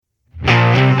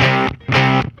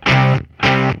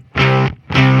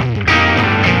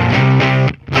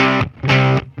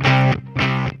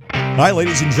Hi,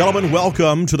 ladies and gentlemen.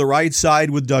 Welcome to The Right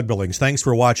Side with Doug Billings. Thanks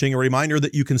for watching. A reminder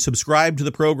that you can subscribe to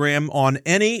the program on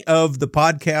any of the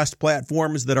podcast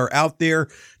platforms that are out there.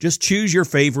 Just choose your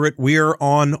favorite. We're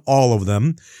on all of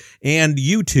them. And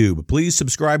YouTube. Please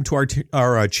subscribe to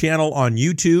our channel on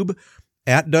YouTube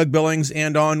at Doug Billings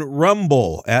and on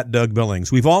Rumble at Doug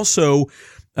Billings. We've also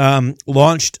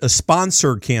launched a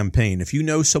sponsor campaign. If you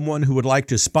know someone who would like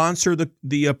to sponsor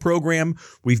the program,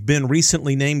 we've been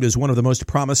recently named as one of the most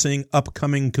promising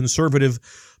upcoming conservative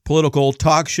political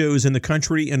talk shows in the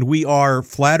country, and we are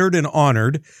flattered and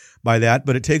honored by that,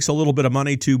 but it takes a little bit of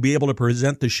money to be able to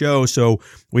present the show. So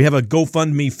we have a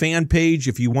GoFundMe fan page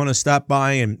if you want to stop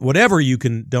by, and whatever you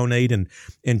can donate, and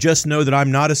just know that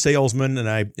I'm not a salesman and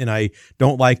I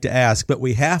don't like to ask, but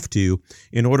we have to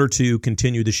in order to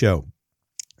continue the show.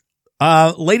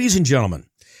 Ladies and gentlemen,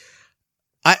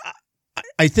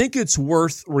 I think it's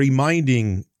worth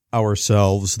reminding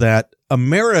ourselves that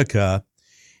America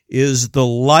is the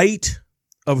light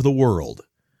of the world.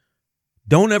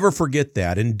 Don't ever forget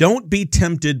that. And don't be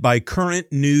tempted by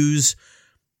current news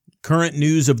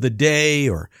of the day,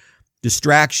 or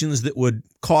distractions that would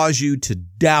cause you to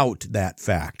doubt that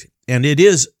fact. And it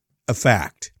is a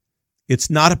fact. It's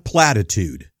not a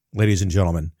platitude, ladies and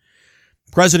gentlemen.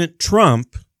 President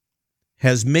Trump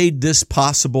has made this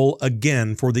possible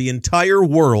again for the entire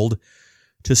world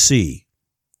to see.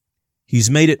 He's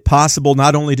made it possible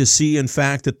not only to see, in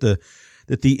fact, that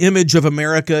the image of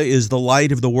America is the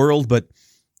light of the world, but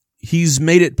he's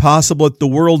made it possible that the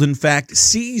world, in fact,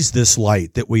 sees this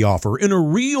light that we offer in a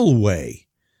real way.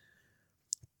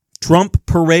 Trump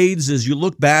parades, as you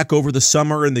look back over the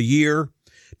summer and the year,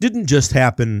 didn't just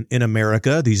happen in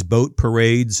America. These boat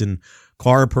parades and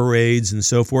car parades and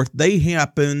so forth, they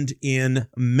happened in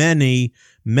many,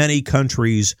 many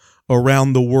countries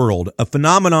around the world. A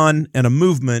phenomenon and a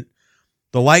movement,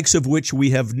 the likes of which we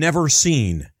have never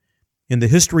seen in the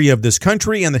history of this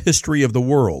country and the history of the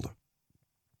world.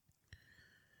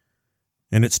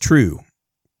 And it's true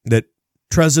that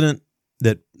President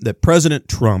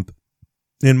Trump,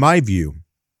 in my view,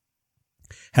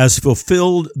 has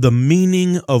fulfilled the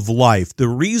meaning of life. The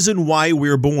reason why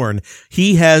we're born,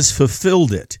 he has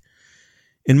fulfilled it.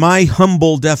 In my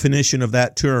humble definition of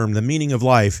that term, the meaning of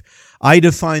life, I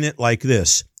define it like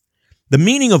this. The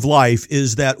meaning of life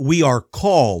is that we are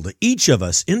called, each of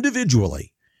us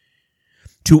individually,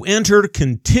 to enter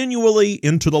continually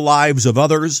into the lives of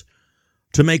others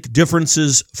to make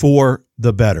differences for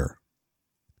the better.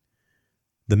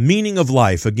 The meaning of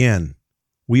life, again,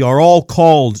 we are all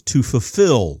called to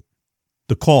fulfill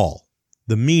the call,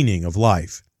 the meaning of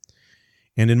life.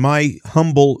 And in my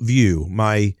humble view,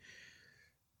 my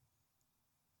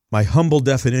humble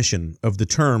definition of the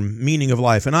term meaning of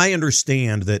life, and I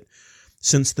understand that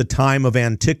since the time of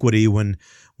antiquity, when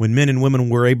men and women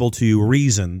were able to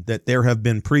reason, that there have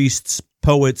been priests,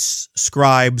 poets,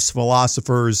 scribes,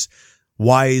 philosophers,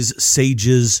 wise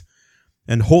sages,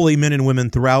 and holy men and women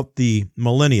throughout the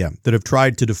millennia that have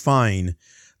tried to define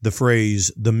the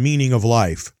phrase, the meaning of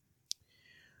life.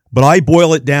 But I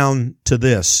boil it down to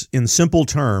this. In simple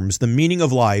terms, the meaning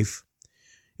of life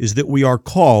is that we are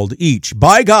called each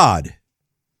by God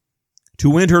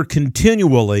to enter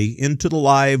continually into the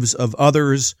lives of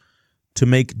others to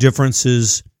make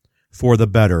differences for the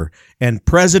better. And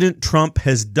President Trump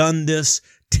has done this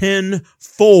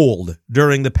tenfold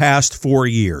during the past 4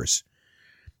 years.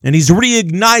 And he's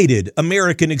reignited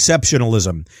American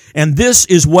exceptionalism. And this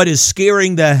is what is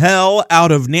scaring the hell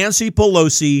out of Nancy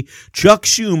Pelosi, Chuck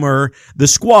Schumer, the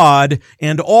Squad,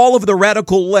 and all of the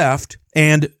radical left,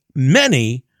 and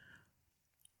many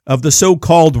of the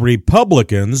so-called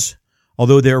Republicans,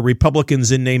 although they're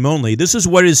Republicans in name only. This is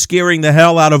what is scaring the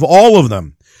hell out of all of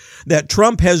them. That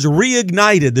Trump has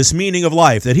reignited this meaning of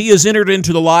life, that he has entered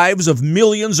into the lives of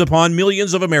millions upon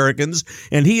millions of Americans,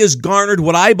 and he has garnered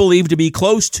what I believe to be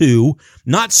close to,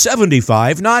 not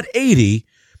 75, not 80,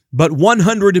 but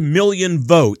 100 million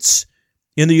votes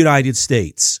in the United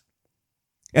States.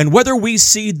 And whether we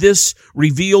see this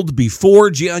revealed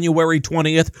before January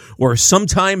 20th or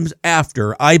sometime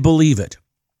after, I believe it.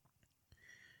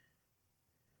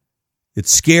 It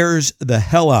scares the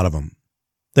hell out of them.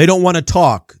 They don't want to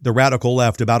talk, the radical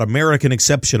left, about American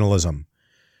exceptionalism.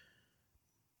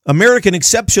 American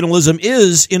exceptionalism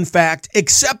is, in fact,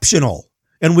 exceptional,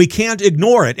 and we can't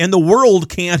ignore it, and the world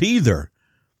can't either.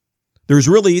 There's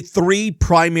really three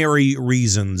primary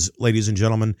reasons, ladies and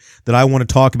gentlemen, that I want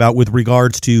to talk about with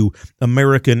regards to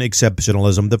American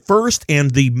exceptionalism. The first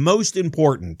and the most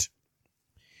important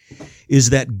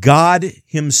is that God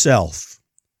himself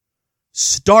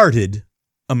started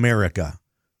America.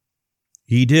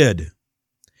 He did.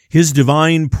 His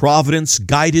divine providence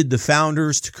guided the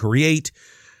founders to create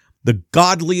the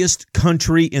godliest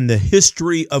country in the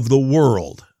history of the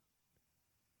world.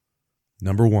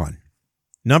 Number one.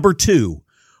 Number two,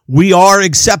 we are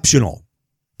exceptional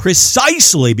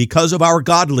precisely because of our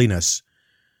godliness.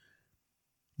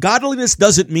 Godliness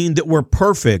doesn't mean that we're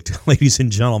perfect, ladies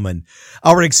and gentlemen.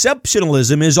 Our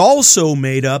exceptionalism is also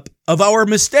made up of our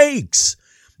mistakes.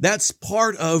 That's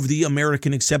part of the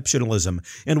American exceptionalism,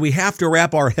 and we have to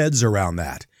wrap our heads around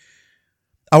that.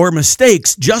 Our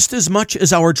mistakes, just as much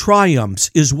as our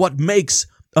triumphs, is what makes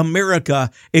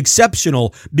America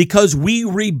exceptional, because we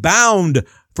rebound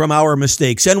from our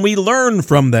mistakes and we learn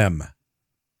from them.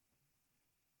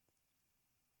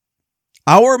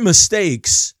 Our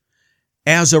mistakes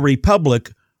as a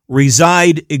republic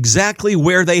reside exactly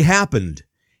where they happened,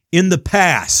 in the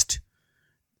past.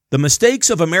 The mistakes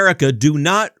of America do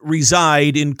not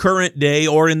reside in current day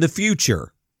or in the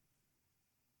future.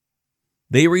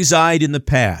 They reside in the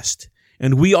past,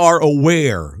 and we are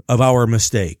aware of our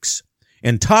mistakes.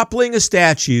 And toppling a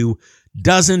statue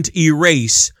doesn't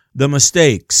erase the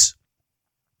mistakes.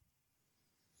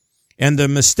 And the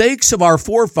mistakes of our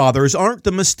forefathers aren't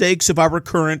the mistakes of our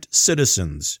current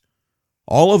citizens.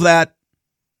 All of that,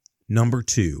 number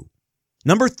two.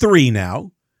 Number three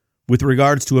now, with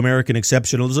regards to American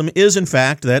exceptionalism, is in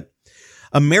fact that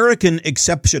American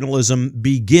exceptionalism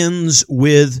begins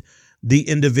with the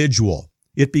individual.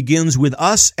 It begins with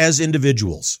us as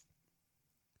individuals.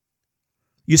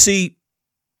 You see,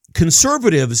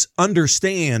 conservatives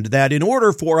understand that in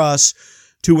order for us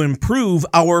to improve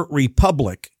our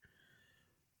republic,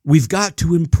 we've got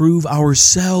to improve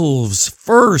ourselves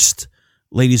first,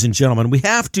 ladies and gentlemen. We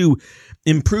have to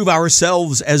improve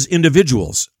ourselves as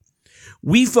individuals.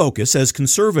 We focus as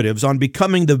conservatives on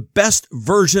becoming the best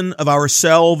version of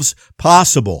ourselves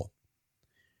possible.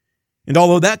 And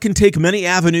although that can take many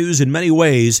avenues in many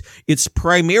ways, it's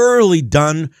primarily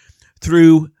done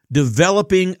through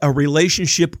developing a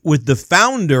relationship with the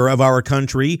founder of our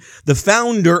country, the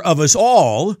founder of us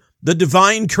all, the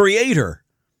divine creator.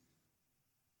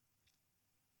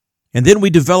 And then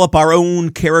we develop our own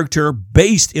character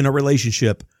based in a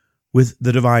relationship with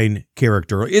the divine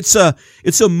character. It's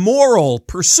a moral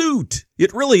pursuit.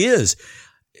 It really is.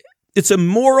 It's a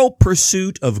moral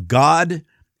pursuit of God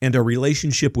and a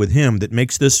relationship with Him that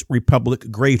makes this republic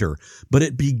greater. But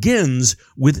it begins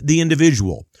with the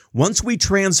individual. Once we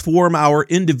transform our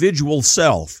individual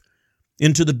self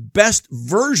into the best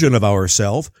version of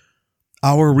ourself,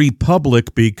 our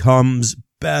republic becomes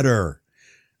better.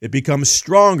 It becomes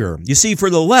stronger. You see, for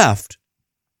the left,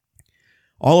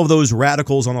 all of those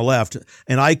radicals on the left,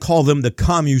 and I call them the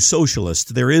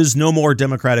commu-socialists, there is no more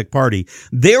Democratic Party.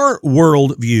 Their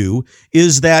worldview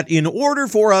is that in order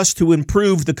for us to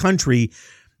improve the country,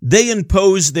 they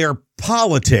impose their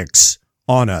politics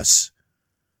on us.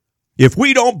 If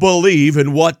we don't believe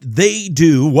in what they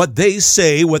do, what they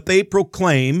say, what they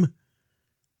proclaim,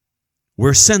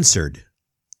 we're censored.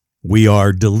 We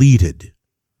are deleted.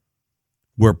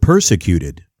 We're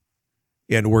persecuted.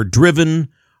 And we're driven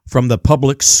from the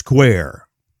public square.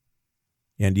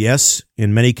 And yes,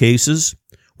 in many cases,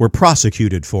 we're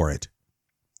prosecuted for it.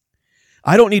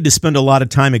 I don't need to spend a lot of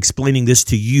time explaining this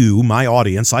to you, my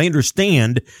audience. I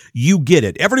understand you get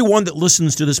it. Everyone that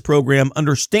listens to this program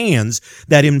understands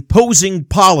that imposing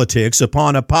politics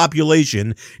upon a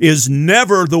population is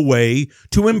never the way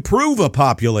to improve a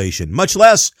population, much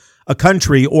less a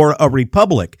country or a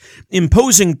republic.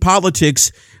 Imposing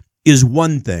politics is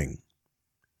one thing.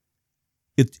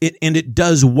 It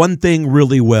does one thing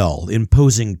really well,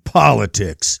 imposing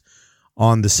politics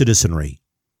on the citizenry.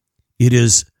 It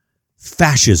is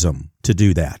fascism to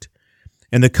do that.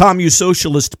 And the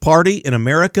Commu-Socialist Party in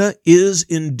America is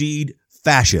indeed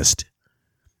fascist.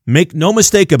 Make no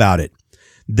mistake about it.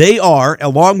 They are,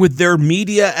 along with their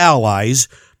media allies,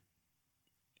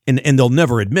 and they'll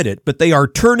never admit it, but they are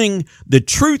turning the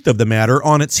truth of the matter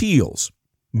on its heels,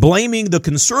 blaming the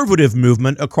conservative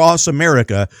movement across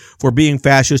America for being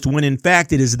fascist when in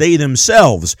fact it is they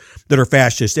themselves that are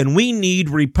fascist. And we need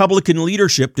Republican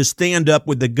leadership to stand up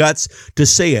with the guts to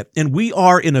say it. And we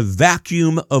are in a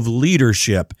vacuum of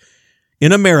leadership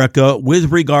in America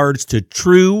with regards to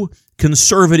true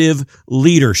conservative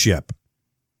leadership.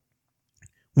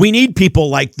 We need people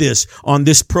like this on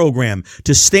this program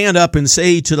to stand up and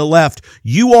say to the left,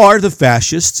 you are the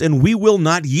fascists and we will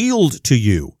not yield to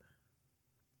you.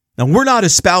 Now, we're not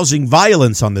espousing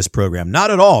violence on this program, not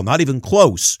at all, not even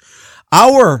close.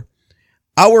 Our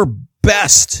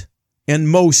best and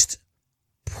most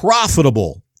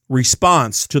profitable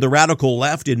response to the radical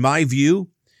left, in my view,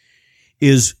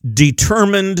 is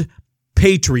determined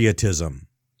patriotism.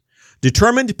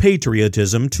 Determined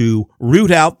patriotism to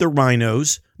root out the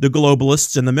rhinos, the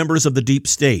globalists, and the members of the deep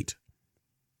state.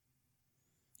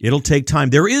 It'll take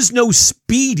time. There is no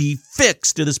speedy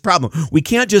fix to this problem. We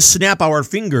can't just snap our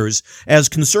fingers as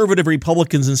conservative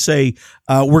Republicans and say,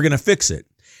 we're going to fix it.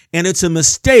 And it's a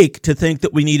mistake to think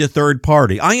that we need a third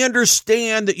party. I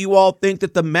understand that you all think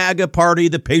that the MAGA party,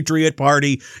 the Patriot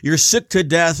Party, you're sick to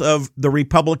death of the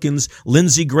Republicans,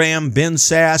 Lindsey Graham, Ben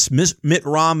Sass, Mitt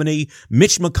Romney,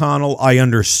 Mitch McConnell. I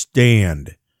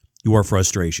understand your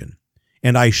frustration,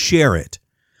 and I share it.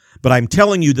 But I'm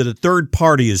telling you that a third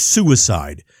party is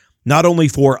suicide, not only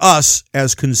for us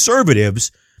as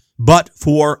conservatives, but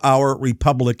for our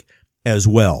republic as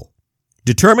well.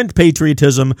 Determined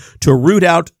patriotism to root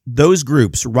out those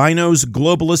groups, rhinos,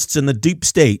 globalists, and the deep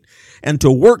state, and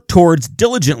to work towards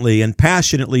diligently and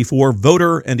passionately for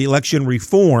voter and election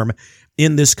reform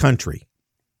in this country.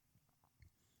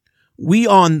 We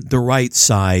on the right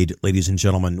side, ladies and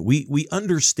gentlemen, we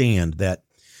understand that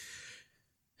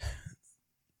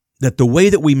the way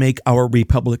that we make our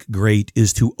republic great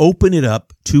is to open it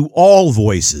up to all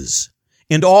voices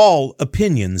and all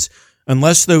opinions,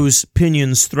 unless those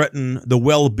opinions threaten the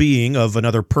well-being of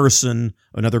another person,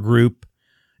 another group,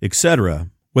 etc.,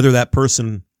 whether that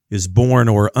person is born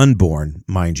or unborn,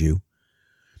 mind you.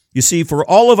 You see, for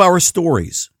all of our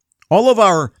stories, all of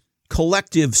our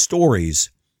collective stories,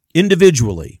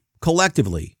 individually,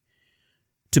 collectively,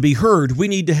 to be heard, we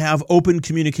need to have open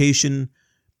communication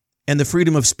and the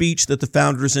freedom of speech that the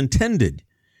founders intended.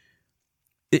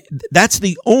 That's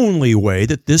the only way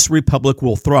that this republic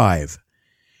will thrive.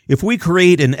 If we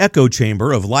create an echo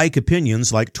chamber of like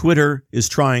opinions like Twitter is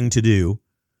trying to do,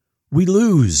 we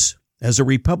lose as a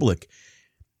republic.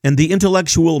 And the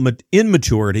intellectual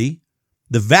immaturity,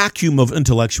 the vacuum of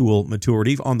intellectual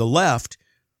maturity on the left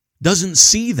doesn't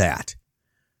see that.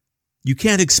 You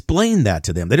can't explain that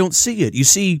to them. They don't see it. You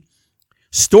see,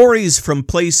 stories from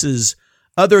places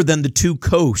other than the two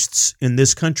coasts in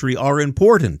this country are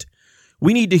important.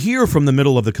 We need to hear from the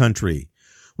middle of the country.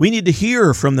 We need to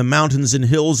hear from the mountains and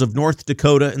hills of North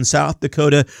Dakota and South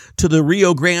Dakota to the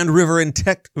Rio Grande River and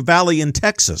Valley in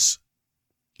Texas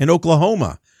and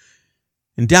Oklahoma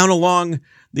and down along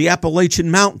the Appalachian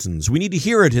Mountains. We need to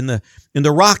hear it in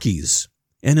the Rockies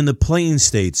and in the plain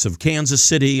states of Kansas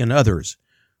City and others.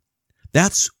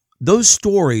 Those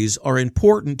stories are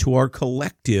important to our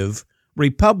collective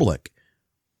republic.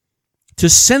 To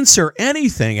censor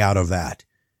anything out of that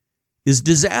is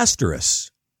disastrous.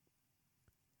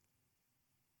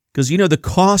 Because, the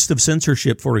cost of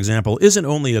censorship, for example, isn't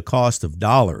only a cost of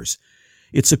dollars.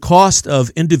 It's a cost of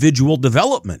individual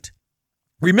development.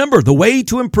 Remember, the way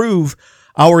to improve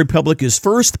our republic is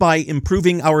first by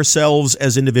improving ourselves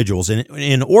as individuals. And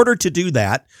in order to do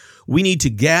that, we need to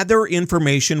gather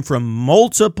information from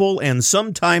multiple and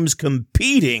sometimes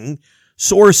competing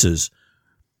sources.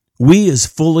 We as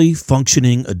fully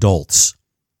functioning adults,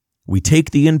 we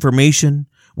take the information,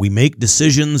 we make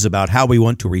decisions about how we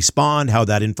want to respond, how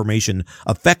that information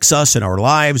affects us in our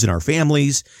lives and our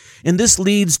families, and this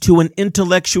leads to an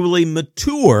intellectually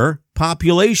mature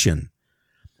population.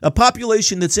 A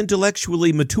population that's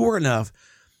intellectually mature enough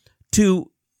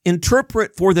to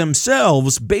interpret for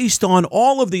themselves, based on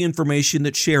all of the information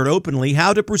that's shared openly,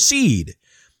 how to proceed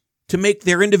to make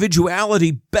their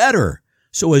individuality better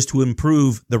so as to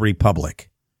improve the republic.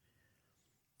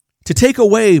 To take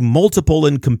away multiple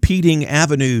and competing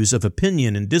avenues of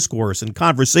opinion and discourse and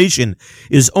conversation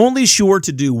is only sure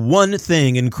to do one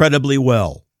thing incredibly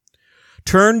well: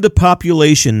 turn the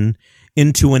population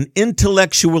into an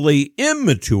intellectually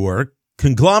immature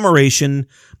conglomeration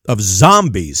of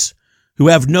zombies who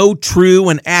have no true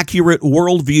and accurate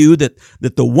worldview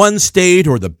that the one state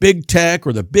or the big tech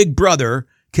or the big brother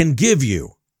can give you.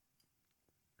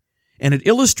 And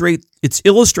it's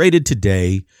illustrated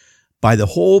today by the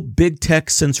whole big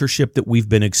tech censorship that we've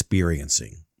been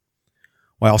experiencing.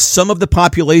 While some of the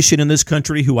population in this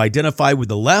country who identify with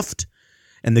the left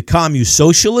and the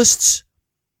commu-socialists,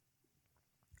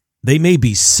 they may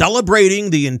be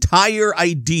celebrating the entire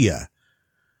idea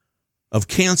of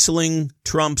canceling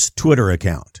Trump's Twitter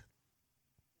account.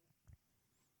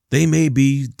 They may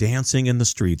be dancing in the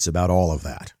streets about all of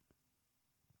that.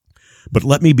 But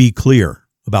let me be clear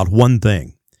about one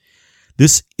thing.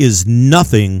 This is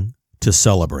nothing to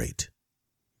celebrate.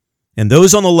 And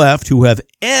those on the left who have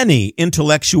any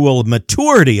intellectual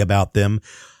maturity about them,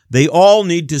 they all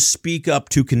need to speak up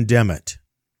to condemn it.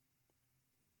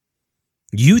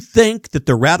 You think that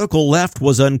the radical left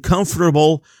was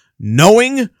uncomfortable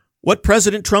knowing what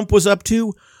President Trump was up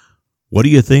to? What do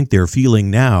you think they're feeling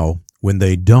now when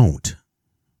they don't?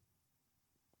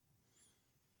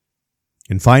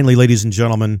 And finally, ladies and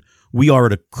gentlemen, we are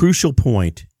at a crucial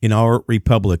point in our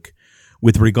republic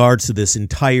with regards to this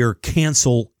entire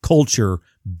cancel culture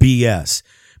BS.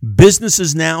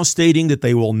 Businesses now stating that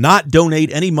they will not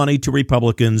donate any money to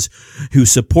Republicans who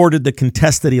supported the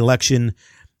contested election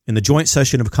in the joint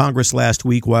session of Congress last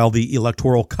week while the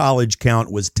Electoral College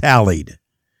count was tallied.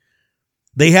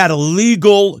 They had a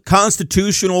legal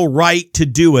constitutional right to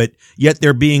do it, yet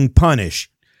they're being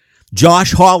punished.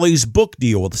 Josh Hawley's book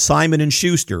deal with Simon &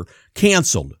 Schuster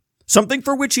canceled. Something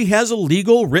for which he has a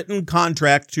legal written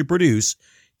contract to produce,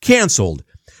 canceled,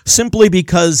 simply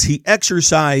because he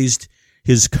exercised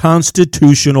his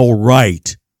constitutional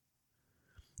right.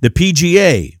 The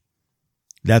PGA,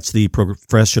 that's the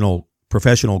Professional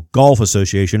Golf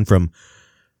Association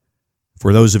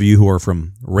for those of you who are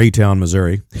from Raytown,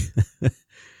 Missouri.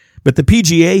 But the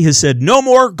PGA has said no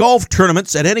more golf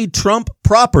tournaments at any Trump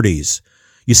properties.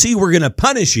 You see, we're going to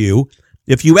punish you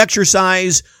if you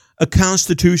exercise a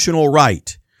constitutional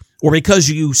right or because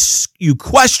you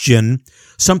question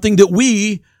something that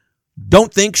we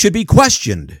don't think should be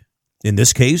questioned. In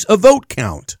this case, a vote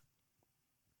count.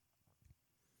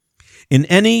 In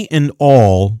any and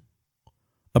all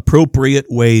appropriate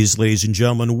ways, ladies and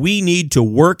gentlemen, we need to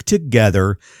work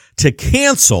together to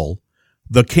cancel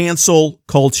the cancel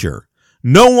culture.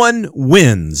 No one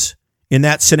wins in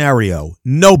that scenario.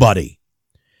 Nobody.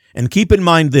 And keep in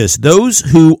mind this, those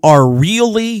who are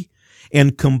really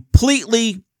and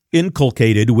completely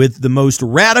inculcated with the most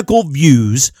radical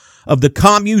views of the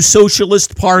Communist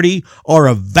Socialist Party are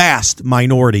a vast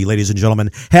minority, ladies and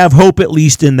gentlemen. Have hope at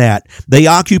least in that. They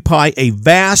occupy a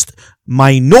vast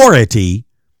minority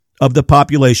of the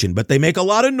population, but they make a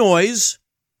lot of noise,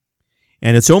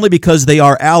 and it's only because they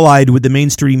are allied with the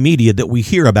mainstream media that we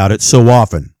hear about it so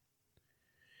often.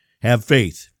 Have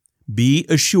faith. Be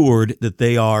assured that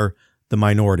they are the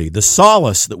minority. The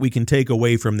solace that we can take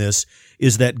away from this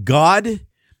is that God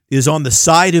is on the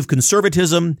side of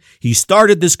conservatism. He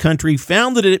started this country,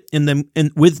 founded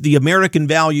it with the American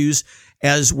values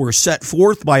as were set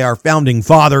forth by our founding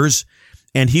fathers,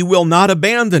 and he will not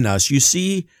abandon us. You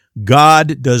see,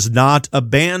 God does not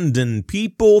abandon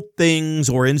people, things,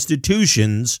 or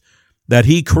institutions that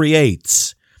he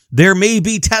creates. There may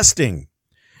be testing,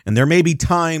 and there may be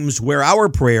times where our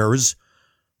prayers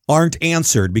aren't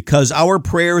answered because our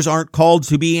prayers aren't called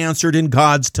to be answered in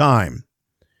God's time.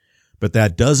 But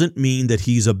that doesn't mean that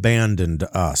he's abandoned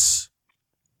us.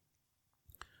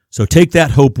 So take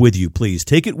that hope with you, please.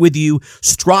 Take it with you.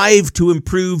 Strive to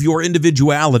improve your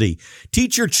individuality.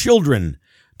 Teach your children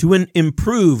to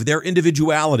improve their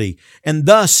individuality. And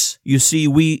thus, you see,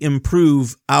 we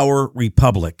improve our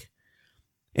republic.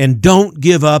 And don't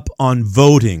give up on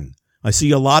voting. I see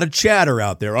a lot of chatter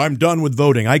out there. I'm done with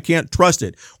voting. I can't trust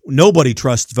it. Nobody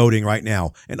trusts voting right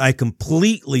now. And I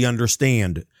completely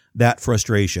understand that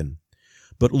frustration.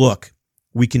 But look,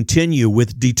 we continue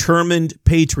with determined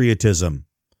patriotism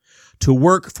to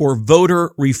work for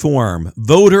voter reform,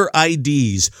 voter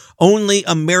IDs. Only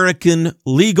American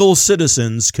legal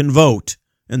citizens can vote,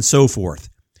 and so forth.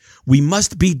 We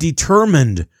must be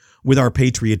determined with our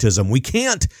patriotism. We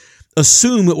can't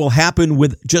assume it will happen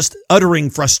with just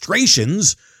uttering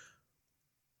frustrations.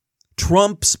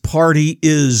 Trump's party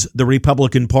is the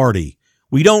Republican Party.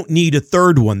 We don't need a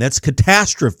third one. That's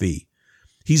catastrophe.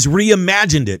 He's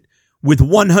reimagined it with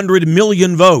 100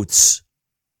 million votes.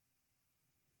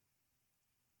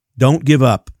 Don't give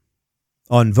up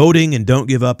on voting and don't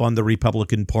give up on the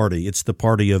Republican Party. It's the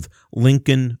party of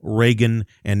Lincoln, Reagan,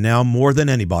 and now more than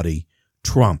anybody,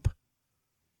 Trump.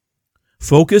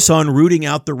 Focus on rooting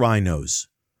out the rhinos,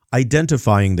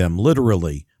 identifying them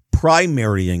literally,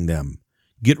 primarying them.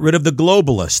 Get rid of the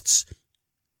globalists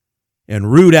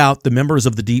and root out the members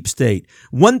of the deep state.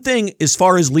 One thing as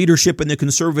far as leadership in the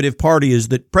conservative party is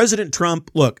that President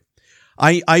Trump, look,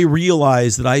 I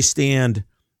realize that I stand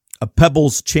a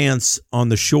pebble's chance on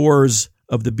the shores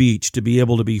of the beach to be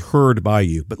able to be heard by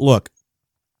you. But look,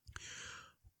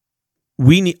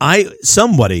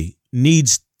 somebody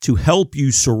needs to help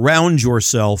you surround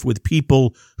yourself with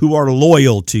people who are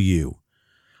loyal to you.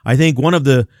 I think one of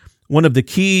the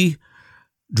key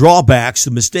drawbacks,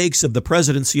 the mistakes of the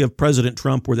presidency of President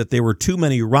Trump were that there were too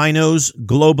many rhinos,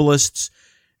 globalists,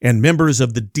 and members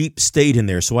of the deep state in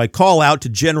there. So I call out to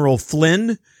General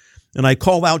Flynn and I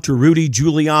call out to Rudy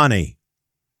Giuliani.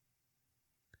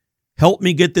 Help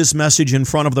me get this message in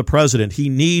front of the president. He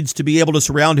needs to be able to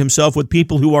surround himself with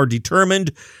people who are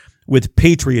determined with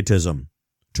patriotism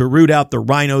to root out the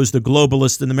rhinos, the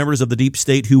globalists, and the members of the deep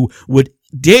state who would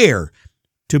dare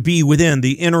to be within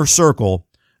the inner circle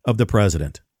of the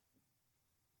president.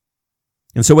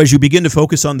 And so as you begin to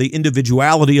focus on the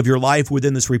individuality of your life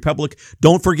within this republic,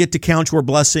 don't forget to count your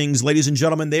blessings. Ladies and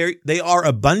gentlemen, they are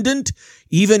abundant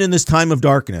even in this time of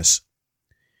darkness.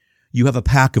 You have a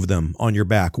pack of them on your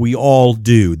back. We all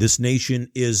do. This nation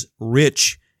is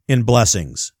rich in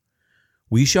blessings.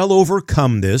 We shall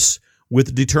overcome this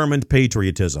with determined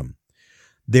patriotism.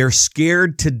 They're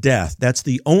scared to death. That's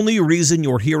the only reason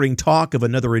you're hearing talk of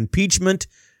another impeachment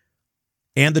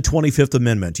and the 25th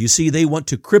Amendment. You see, they want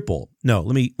to cripple. No,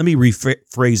 let me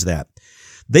rephrase that.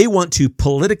 They want to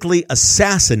politically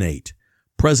assassinate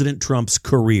President Trump's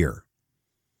career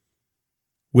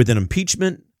with an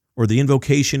impeachment or the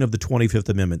invocation of the 25th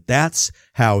Amendment. That's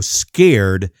how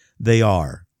scared they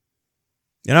are.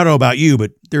 And I don't know about you,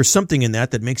 but there's something in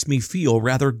that makes me feel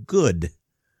rather good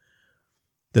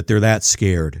that they're that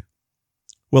scared.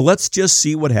 Well, let's just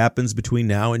see what happens between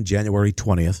now and January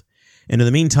 20th. And in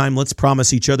the meantime, let's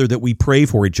promise each other that we pray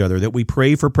for each other, that we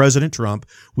pray for President Trump,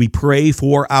 we pray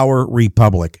for our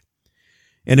republic.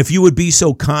 And if you would be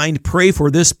so kind, pray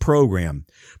for this program.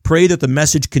 Pray that the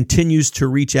message continues to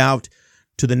reach out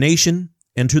to the nation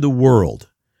and to the world.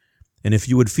 And if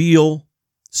you would feel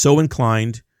so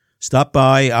inclined, stop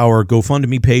by our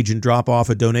GoFundMe page and drop off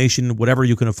a donation, whatever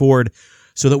you can afford,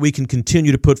 so that we can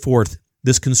continue to put forth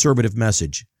this conservative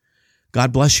message.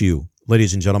 God bless you,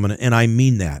 ladies and gentlemen, and I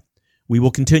mean that. We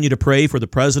will continue to pray for the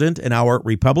president and our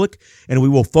republic, and we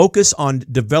will focus on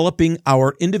developing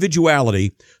our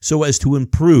individuality so as to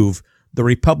improve the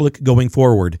republic going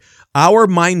forward. Our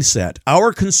mindset,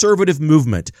 our conservative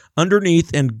movement,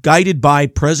 underneath and guided by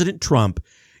President Trump,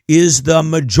 is the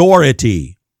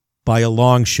majority by a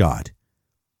long shot.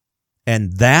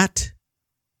 And that,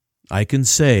 I can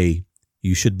say,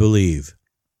 you should believe.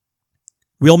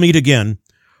 We'll meet again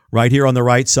right here on the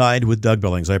right side with Doug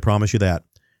Billings. I promise you that.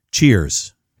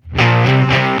 Cheers.